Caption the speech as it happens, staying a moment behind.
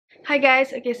Hi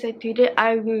guys, okay, so today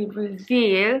I will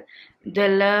reveal the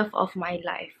love of my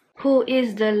life. Who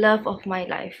is the love of my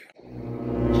life?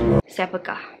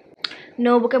 Siapakah?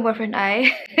 No, bukan boyfriend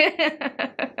I.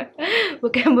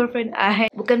 Bukan boyfriend I.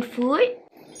 Bukan food.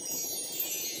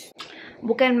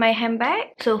 Bukan my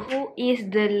handbag. So who is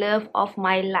the love of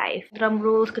my life? Drum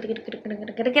rolls. It's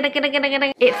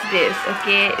this,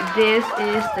 okay? This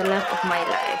is the love of my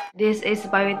life. This is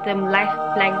Biotim Life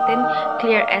Plankton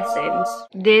Clear Essence.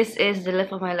 This is the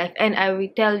love of my life, and I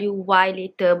will tell you why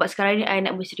later. But sekarang ni I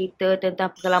nak bercerita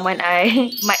tentang pengalaman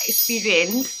I, my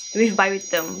experience with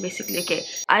Biotim basically. Okay,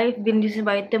 I've been using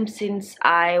Biotim since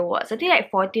I was, I think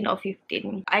like 14 or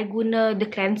 15. I guna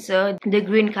the cleanser, the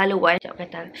green color one.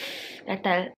 Sekejap,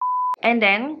 gatal. And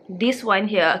then this one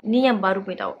here, ni yang baru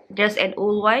punya tau. There's an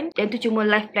old one, dan tu cuma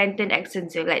Life Plantain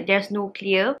Essence je. Like there's no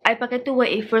clear. I pakai tu when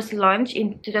it first launched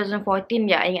in 2014.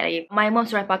 Ya, I ingat lagi. My mom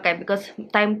suruh I pakai because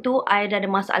time tu I dah ada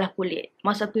masalah kulit.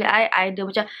 Masalah kulit I ada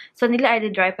macam suddenly I ada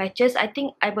dry patches. I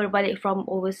think I baru balik from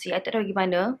overseas. I tak tahu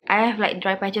gimana. I have like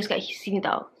dry patches kat sini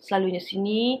tau. Selalunya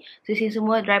sini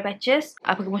semua dry patches.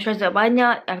 I pakai moisturizer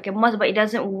banyak. I pakai mask but it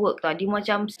doesn't work tau. Dia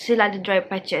macam still ada dry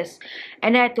patches.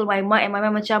 And then I told my mom, and my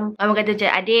mom macam, mama kata macam,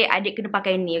 adik kena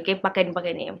pakai ni, okay? Pakai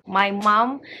ni. My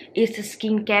mom is a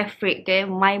skincare freak, okay?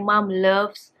 My mom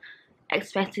loves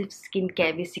expensive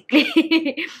skincare basically.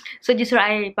 So dia suruh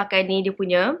I pakai ni dia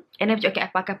punya. And then macam okay,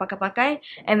 I pakai.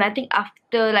 And I think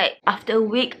after a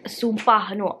week,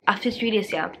 sumpah no, after 3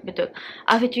 days ya, betul.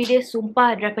 After 3 days,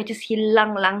 sumpah dry patches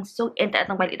hilang langsung and tak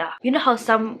datang balik dah. You know how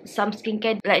some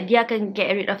skincare like dia akan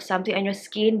get rid of something on your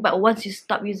skin, but once you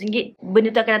stop using it,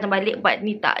 benda tu akan datang balik. But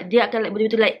ni tak, dia akan like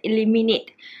betul-betul like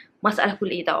eliminate masalah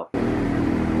kulit tau.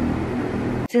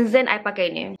 Since then, I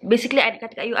pakai ni. Basically, I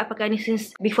kata kat you, I pakai ni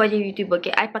since before jadi YouTuber,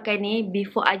 okay? I pakai ni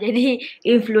before I jadi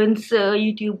influencer,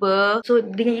 YouTuber. So,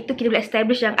 dengan itu, kita boleh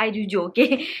establish yang I jujur,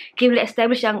 okay? Kita boleh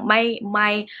establish yang my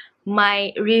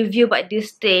review about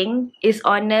this thing is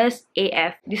honest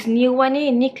AF. This new one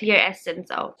ni clear essence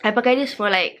tau. I pakai this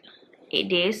for like 8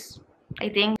 days,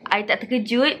 I think. I tak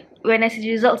terkejut when I see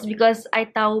the results because I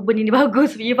tahu benda ni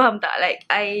bagus. You faham tak? Like,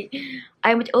 I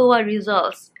macam, oh wow,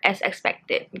 results as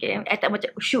expected. Okay, I tak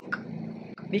macam shook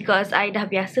because I dah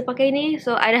biasa pakai ni.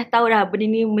 So, I dah tahu dah benda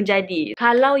ni menjadi.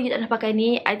 Kalau you tak nak pakai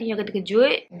ni, I think you akan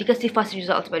terkejut. Dia kasi fast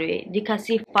results by the way. Dia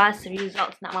kasi fast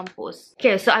results nak mampus.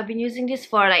 Okay, so I've been using this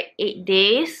for like 8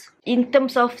 days. In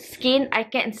terms of skin, I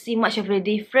can't see much of a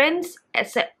difference,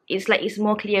 except it's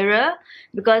more clearer.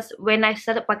 Because when I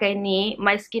started pakai ni,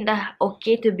 my skin dah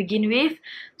okay to begin with.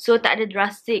 So, tak ada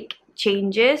drastic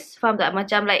changes. Faham tak?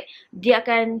 Macam like, dia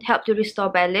akan help to restore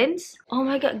balance. Oh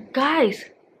my god, guys!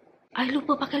 I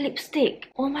lupa pakai lipstick.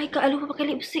 Oh my god, I lupa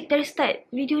pakai lipstick dari start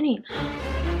video ni.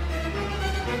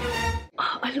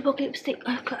 Oh, I lupa pakai lipstick.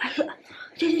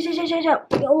 Sekejap.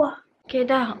 Ya Allah. Okay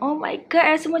dah. Oh my god,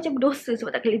 I rasa macam berdosa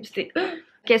sebab tak pakai lipstick.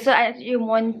 Okay, so I actually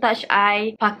montage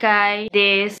I pakai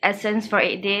this essence for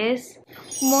 8 days.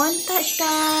 Montage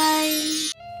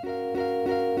time.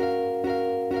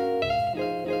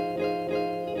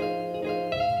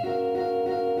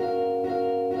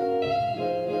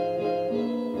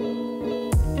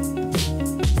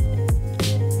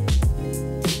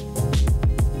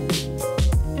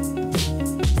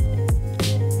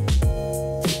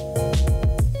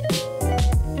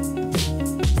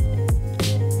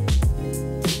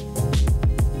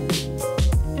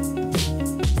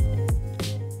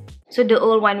 So the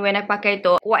old one, when I pakai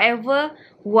tu, whatever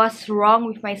was wrong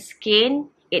with my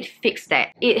skin, it fixed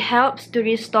that. It helps to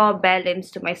restore balance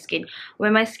to my skin.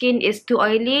 When my skin is too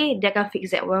oily, dia akan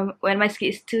fix that. When my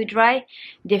skin is too dry,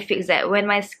 dia fix that. When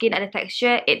my skin ada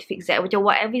texture, it fix that. Macam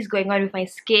whatever is going on with my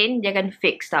skin, dia akan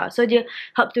fix tau. So dia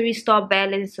help to restore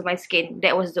balance to my skin.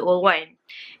 That was the old one.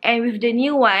 And with the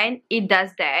new one, it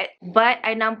does that. But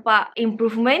I nampak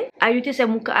improvement. I notice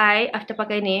yang muka I after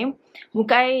pakai ni,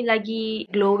 muka I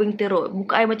lagi glowing teruk.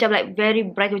 Muka I macam like very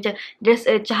bright. Macam there's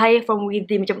a cahaya from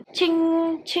within. Macam ching.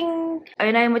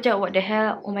 And I macam what the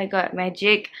hell? Oh my god,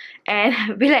 magic. And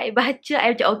bila I baca,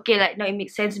 I macam okay, like no, it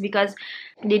makes sense because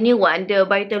the new one, the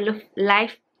Biotim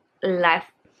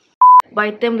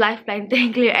Life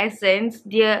Plantain Clear Essence,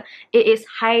 it is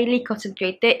highly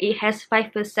concentrated. It has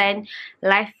 5%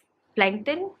 Life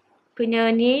Plantain punya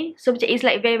ni. So macam it's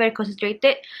like very very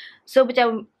concentrated. So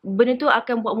macam benda tu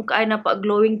akan buat muka I nampak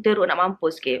glowing teruk nak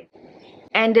mampus, okay.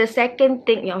 And the second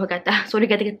thing, yang orang kata, sorry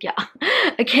kata ketiak.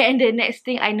 Okay, and the next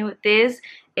thing I noticed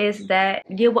is that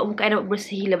dia buat muka I nampak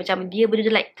bersih lah. Macam dia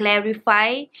betul-betul like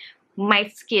clarify my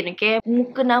skin, okay?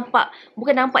 Muka nampak,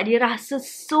 bukan nampak, dia rasa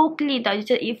so clean tau.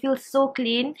 It feels so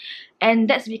clean. And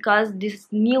that's because this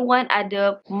new one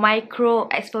ada micro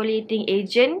exfoliating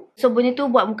agent. So benda tu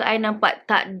buat muka I nampak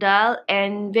tak dull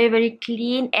and very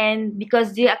clean. And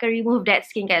because dia akan remove dead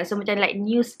skin kan, so macam like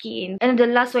new skin. And the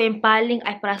last one yang paling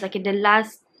I perasan, okay, the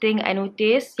last thing I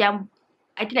noticed, yang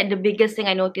I think like the biggest thing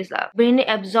I noticed lah, benda ni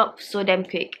absorb so damn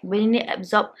quick. Benda ni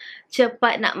absorb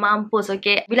cepat nak mampus,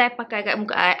 okay. Bila I pakai kat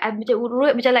muka I macam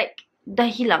urut, macam like dah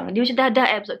hilang. Dia macam dah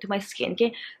absorb to my skin,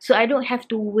 okay. So I don't have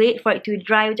to wait for it to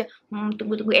dry. Macam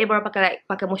tunggu baru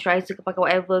pakai moisturizer ke, pakai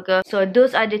whatever ke. So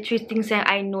those are the 3 things yang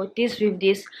I noticed with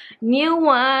this new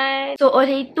one. So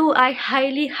oleh itu I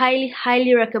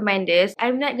highly recommend this.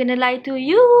 I'm not gonna lie to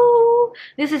you,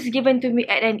 this is given to me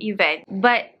at an event,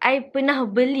 but I pernah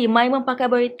beli, memang pakai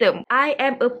Baritum. I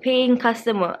am a paying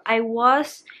customer. I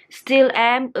was, still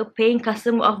am a paying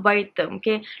customer of Baritum,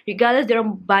 okay. Regardless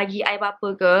diorang bagi I apa-apa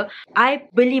ke, I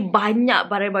beli banyak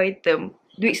barang Baritum,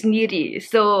 duit sendiri.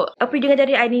 So apa yang dengar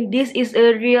dari I ni, this is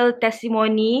a real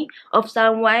testimony of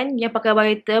someone yang pakai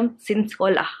Baritum since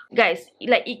sekolah. Guys,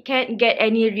 like it can't get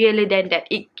any realer than that.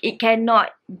 It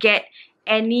cannot get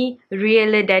any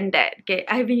realer than that, okay.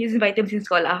 I've been using Baritum since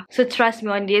sekolah. So trust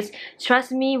me on this.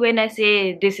 Trust me when I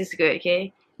say this is good,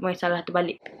 okay. Masalah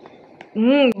terbalik.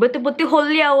 Betul-betul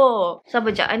holia wo.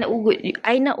 Sabar jap, I nak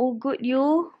ugut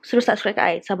you. Suruh subscribe kat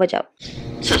I. Sabar jap.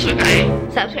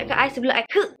 Subscribe kat I sebelum I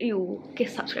hurt you. Okay,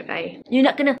 subscribe kat I. You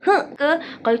nak kena hurt ke?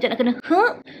 Kalau tak nak kena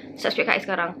hurt, subscribe kat I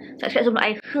sekarang. Subscribe sebelum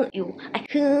I hurt you. I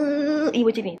hurt you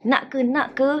macam ni. Nak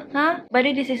ke? Ha? By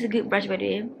the way, this is a good brush by the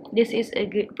way. This is a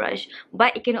good brush.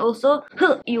 But it can also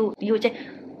hurt you. You macam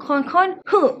kon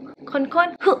hurt.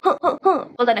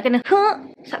 Kalau tak nak kena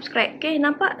subscribe, okay.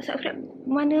 Nampak subscribe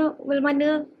mana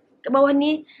kat bawah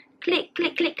ni, klik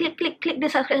dia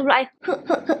subscribe sebelum I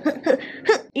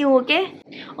you, okay.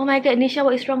 Oh my god, Nisha,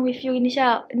 what is wrong with you?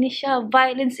 Nisha,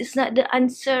 violence is not the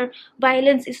answer.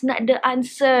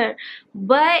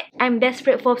 But I'm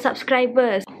desperate for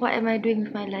subscribers. What am I doing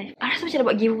with my life? I rasa macam nak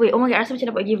buat giveaway. Oh my god, I rasa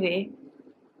macam nak buat giveaway.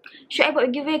 Should I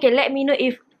buat giveaway? Okay, let me know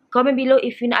if comment below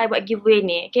if you know I buat giveaway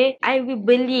ni, okay. I will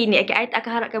beli ni, okay. I tak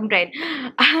akan harapkan brand.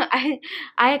 I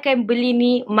akan beli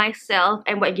ni myself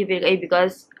and buat giveaway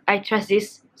because I trust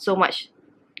this so much,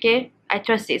 okay. I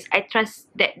trust this. I trust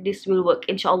that this will work,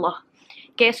 insyaAllah.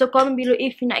 Okay, so comment below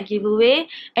if you nak giveaway,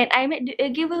 and I might do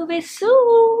a giveaway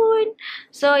soon.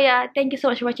 So yeah, thank you so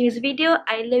much for watching this video.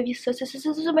 I love you so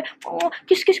much.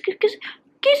 Kiss.